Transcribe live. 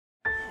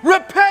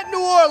Repent,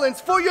 New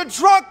Orleans, for your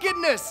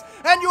drunkenness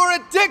and your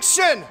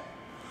addiction.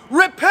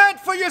 Repent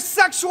for your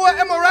sexual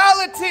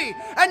immorality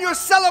and your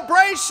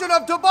celebration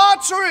of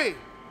debauchery.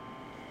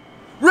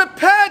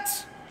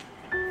 Repent.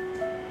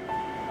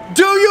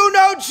 Do you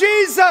know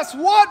Jesus?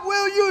 What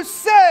will you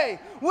say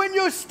when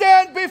you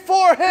stand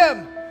before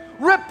him?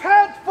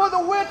 Repent for the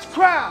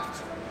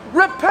witchcraft.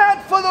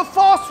 Repent for the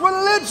false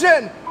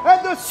religion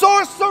and the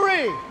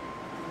sorcery.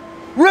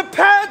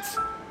 Repent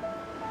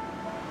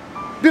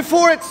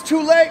before it's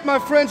too late, my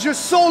friends. Your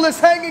soul is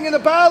hanging in the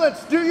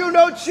balance. Do you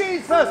know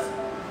Jesus?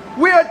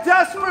 We are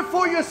desperate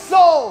for your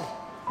soul.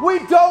 We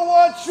don't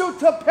want you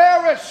to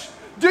perish.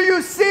 Do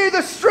you see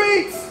the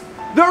streets?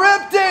 They're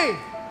empty.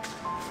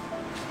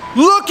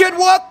 Look at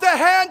what the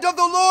hand of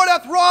the Lord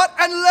hath wrought,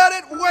 and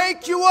let it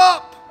wake you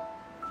up.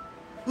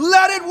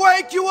 Let it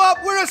wake you up.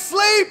 We're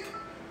asleep.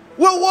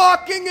 We're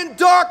walking in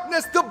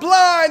darkness, the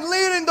blind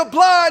leading the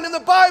blind, and the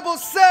Bible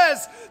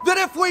says that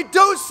if we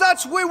do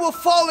such, we will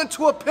fall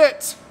into a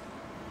pit.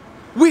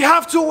 We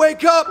have to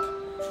wake up.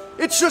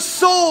 It's your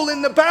soul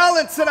in the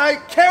balance, and I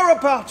care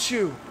about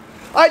you.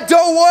 I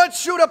don't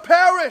want you to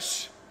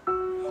perish.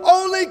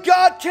 Only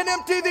God can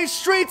empty these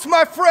streets,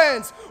 my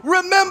friends.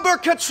 Remember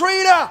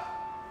Katrina.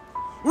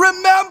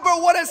 Remember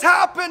what has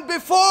happened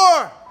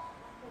before.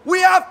 We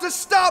have to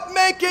stop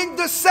making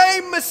the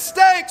same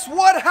mistakes.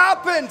 What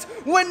happened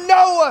when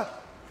Noah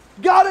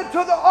got into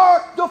the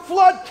ark? The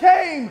flood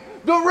came.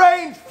 The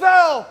rain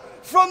fell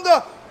from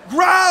the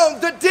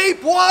ground. The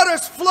deep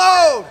waters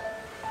flowed.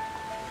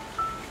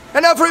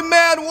 And every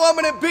man,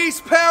 woman, and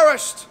beast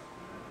perished.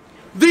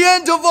 The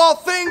end of all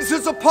things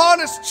is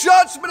upon us.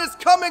 Judgment is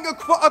coming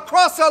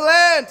across our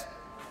land.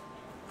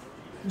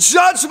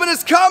 Judgment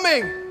is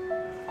coming.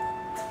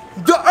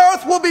 The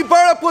earth will be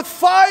burned up with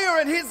fire,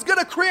 and he's going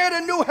to create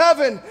a new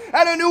heaven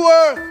and a new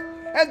earth.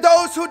 And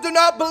those who do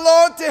not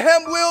belong to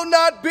him will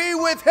not be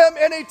with him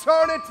in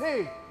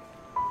eternity.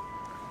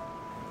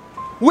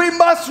 We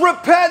must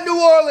repent,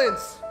 New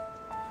Orleans.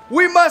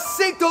 We must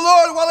seek the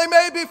Lord while he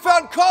may be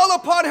found. Call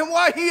upon him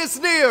while he is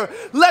near.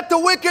 Let the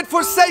wicked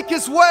forsake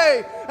his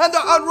way, and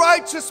the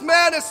unrighteous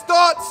man his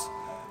thoughts.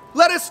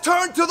 Let us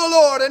turn to the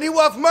Lord, and he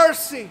will have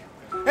mercy.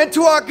 And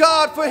to our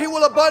God, for he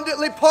will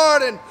abundantly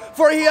pardon.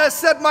 For he has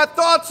said, my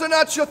thoughts are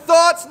not your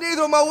thoughts,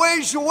 neither are my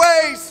ways your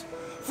ways.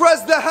 For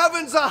as the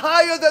heavens are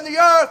higher than the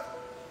earth,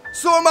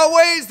 so are my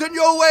ways than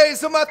your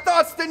ways, and my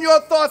thoughts than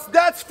your thoughts.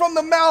 That's from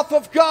the mouth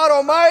of God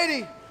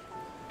Almighty.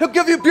 He'll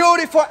give you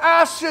beauty for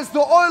ashes, the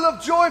oil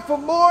of joy for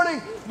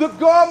mourning, the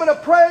garment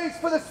of praise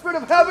for the spirit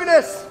of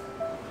heaviness.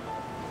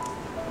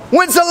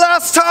 When's the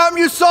last time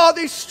you saw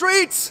these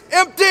streets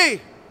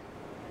empty?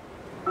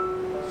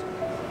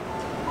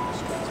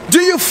 Do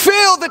you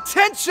feel the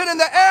tension in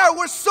the air?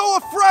 We're so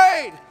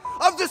afraid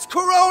of this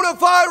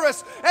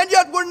coronavirus, and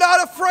yet we're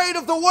not afraid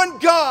of the one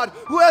God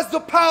who has the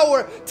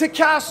power to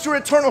cast your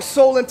eternal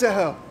soul into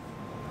hell.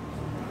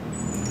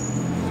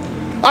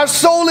 Our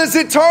soul is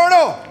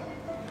eternal.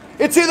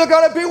 It's either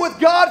going to be with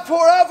God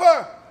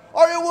forever,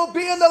 or it will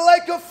be in the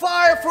lake of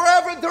fire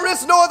forever. There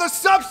is no other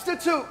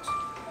substitute.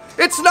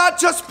 It's not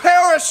just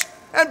perish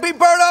and be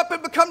burned up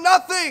and become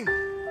nothing.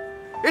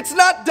 It's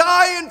not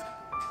die in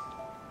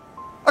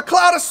a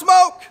cloud of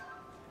smoke.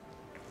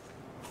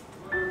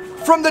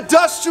 From the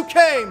dust you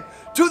came,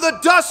 to the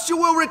dust you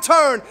will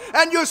return,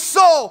 and your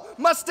soul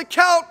must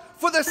account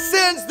for the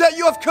sins that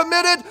you have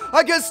committed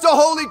against the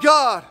holy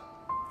God.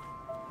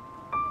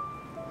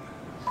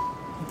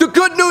 The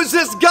good news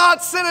is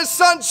God sent his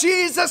son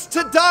Jesus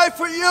to die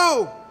for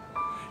you.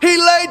 He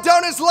laid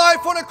down his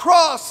life on a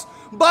cross.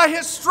 By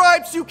his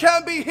stripes you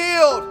can be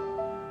healed.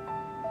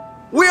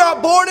 We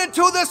are born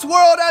into this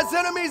world as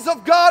enemies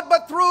of God,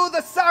 but through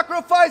the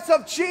sacrifice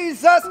of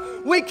Jesus,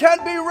 we can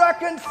be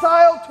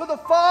reconciled to the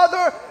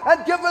Father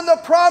and given the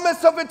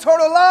promise of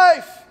eternal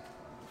life.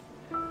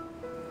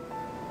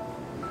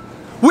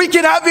 We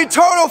can have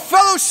eternal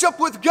fellowship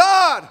with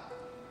God,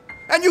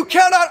 and you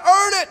cannot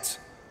earn it.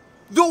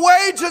 The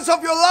wages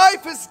of your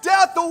life is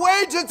death. The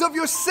wages of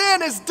your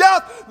sin is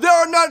death. There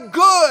are none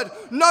good,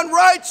 none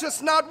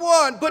righteous, not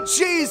one. But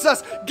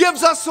Jesus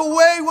gives us a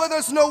way where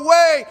there's no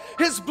way.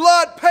 His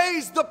blood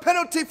pays the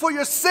penalty for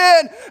your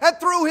sin. And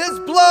through his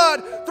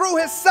blood, through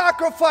his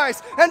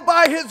sacrifice, and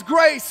by his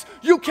grace,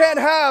 you can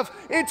have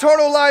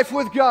eternal life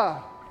with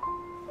God.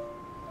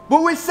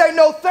 But we say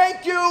no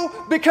thank you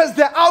because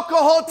the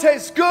alcohol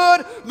tastes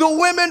good, the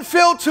women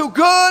feel too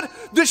good,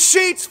 the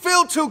sheets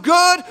feel too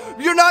good.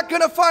 You're not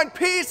going to find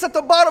peace at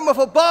the bottom of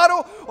a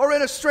bottle or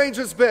in a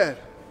stranger's bed.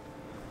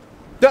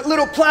 That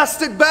little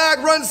plastic bag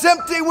runs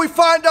empty. We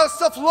find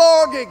ourselves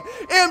longing,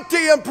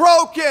 empty and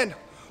broken.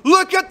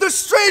 Look at the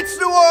streets,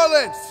 New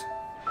Orleans.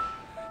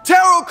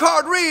 Tarot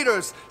card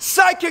readers,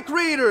 psychic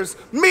readers,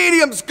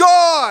 mediums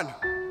gone.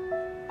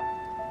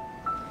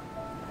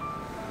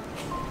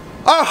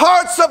 Our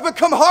hearts have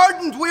become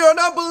hardened. We are an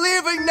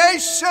unbelieving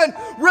nation.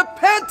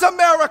 Repent,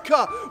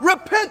 America.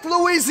 Repent,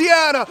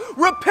 Louisiana.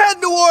 Repent,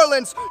 New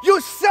Orleans. You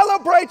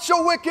celebrate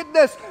your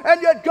wickedness,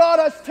 and yet God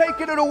has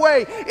taken it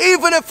away,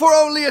 even if for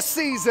only a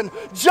season,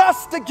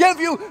 just to give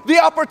you the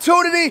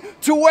opportunity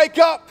to wake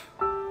up.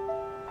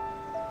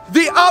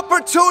 The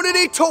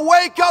opportunity to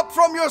wake up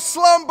from your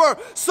slumber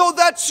so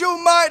that you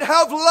might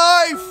have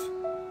life.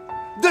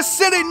 The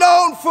city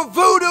known for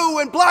voodoo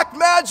and black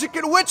magic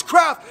and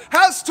witchcraft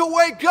has to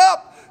wake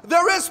up.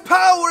 There is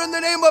power in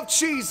the name of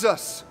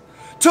Jesus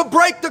to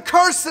break the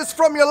curses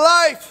from your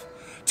life,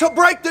 to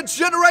break the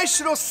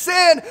generational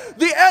sin,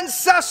 the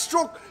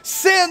ancestral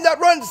sin that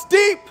runs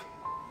deep.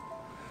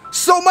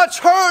 So much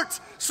hurt,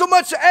 so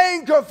much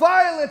anger,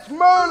 violence,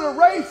 murder,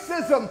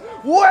 racism.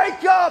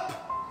 Wake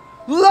up.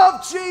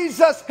 Love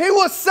Jesus. He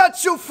will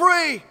set you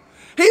free.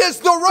 He is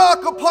the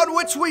rock upon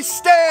which we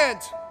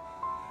stand.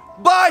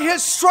 By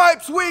His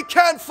stripes we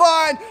can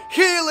find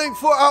healing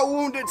for our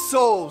wounded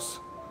souls.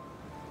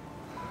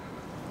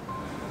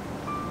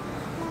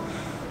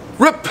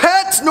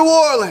 Repent, New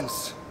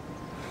Orleans.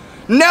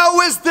 Now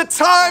is the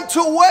time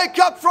to wake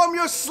up from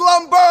your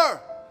slumber.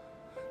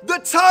 The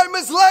time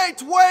is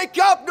late. Wake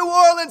up, New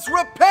Orleans.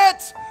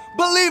 Repent.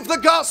 Believe the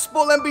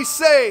gospel and be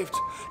saved.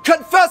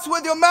 Confess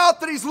with your mouth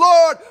that He's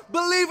Lord.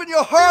 Believe in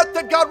your heart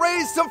that God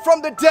raised Him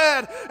from the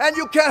dead, and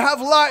you can have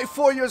life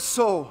for your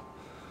soul.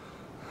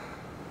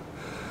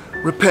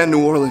 Repent,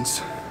 New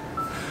Orleans.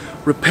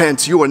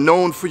 Repent. You are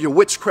known for your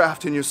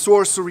witchcraft and your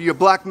sorcery, your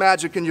black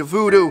magic and your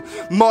voodoo,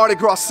 Mardi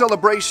Gras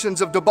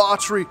celebrations of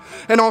debauchery,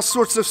 and all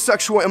sorts of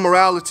sexual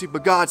immorality.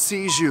 But God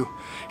sees you.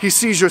 He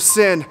sees your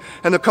sin,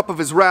 and the cup of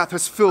His wrath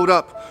has filled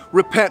up.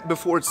 Repent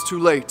before it's too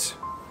late.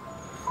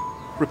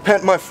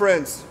 Repent, my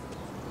friends.